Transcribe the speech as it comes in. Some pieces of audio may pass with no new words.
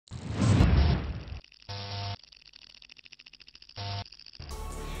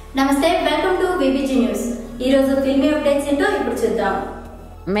నమస్తే, welcome to BBG news. ఈ రోజు ఫిల్మీ అప్డేట్స్ ఏంటో ఇప్పుడు చూద్దాం.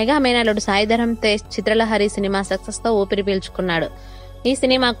 మెగా మేనల్లుడు సాయి ధరమ్ తేజ్ చిత్రలహరి సినిమా సక్సెస్ తో ఊపిరి పీల్చుకున్నాడు. ఈ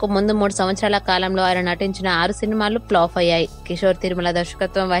సినిమాకు ముందు 3 సంవత్సరాల కాలంలో ఆయన నటించిన 6 సినిమాలు ఫ్లాప్ అయ్యాయి. కిషోర్ తిరుమల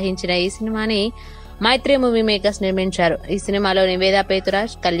దర్శకత్వం వహించిన ఈ సినిమాని మైత్రి మూవీ మేకర్స్ నిర్మించారు. ఈ సినిమాలో నివేదా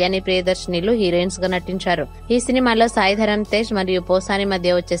పేతురాజ్, కళ్యాణి ప్రియదర్శినిలు హీరోయిన్స్ గా నటించారు. ఈ సినిమాలో సాయి ధరమ్ తేజ్ మరియు పోసాని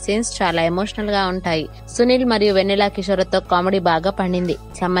మధ్య వచ్చే సీన్స్ చాలా ఎమోషనల్ గా ఉంటాయి. సునీల్ మరియు వెన్నెలా కిషోర్తో కామెడీ బాగా పండింది.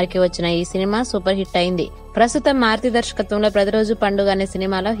 సమ్మర్ కి వచ్చిన ఈ సినిమా సూపర్ హిట్ అయింది. ప్రస్తుతం మారుతి దర్శకత్వంలో ప్రతి రోజు పండుగ అనే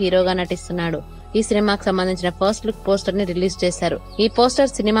సినిమాలో హీరోగా నటిస్తున్నాడు. ఈ సినిమాకు సంబంధించిన ఫస్ట్ లుక్ పోస్టర్ ని రిలీజ్ చేశారు. ఈ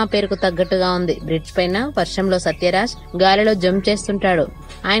పోస్టర్ సినిమా పేరుకు తగ్గట్టుగా ఉంది. బ్రిడ్జ్ పైన వర్షంలో సత్యరాజ్ గాలిలో జంప్ చేస్తుంటాడు.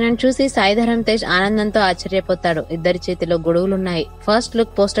 ఆయనను చూసి సాయి ధరమ్ తేజ్ ఆనందంతో ఆశ్చర్యపోతాడు. ఇద్దరి చేతిలో గొడుగులున్నాయి. ఫస్ట్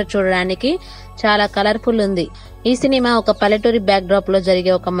లుక్ పోస్టర్ చూడడానికి చాలా కలర్ఫుల్ ఉంది. ఈ సినిమా ఒక పల్లెటూరి బ్యాక్ డ్రాప్ లో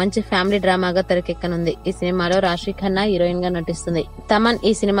జరిగే ఒక మంచి ఫ్యామిలీ డ్రామాగా తెరకెక్కనుంది. ఈ సినిమాలో రాశి ఖన్నా హీరోయిన్ గా నటిస్తుంది. తమన్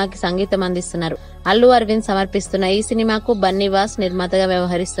ఈ సినిమాకి సంగీతం అందిస్తున్నారు. అల్లు అరవింద్ సమర్పిస్తున్న ఈ సినిమాకు బన్నీవాస్ నిర్మాతగా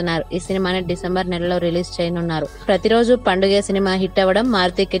వ్యవహరిస్తున్నారు. ఈ సినిమాని డిసెంబర్ నెలలో రిలీజ్ చేయనున్నారు. ప్రతిరోజు పండుగ సినిమా హిట్ అవ్వడం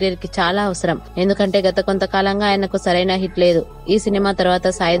మారుతి కెరీర్ కి చాలా అవసరం. ఎందుకంటే గత కొంతకాలంగా ఆయనకు సరైన హిట్ లేదు. ఈ సినిమా తర్వాత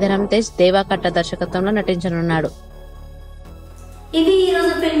సాయి ధరమ్ తేజ్ దేవాకట్ట దర్శకత్వంలో నటించనున్నాడు. ఇవి ఈ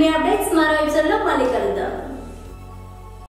రోజు ఫిల్మీ అప్డేట్స్. మరో ఎపిసోడ్ లో మళ్ళీ కలుద్దాం.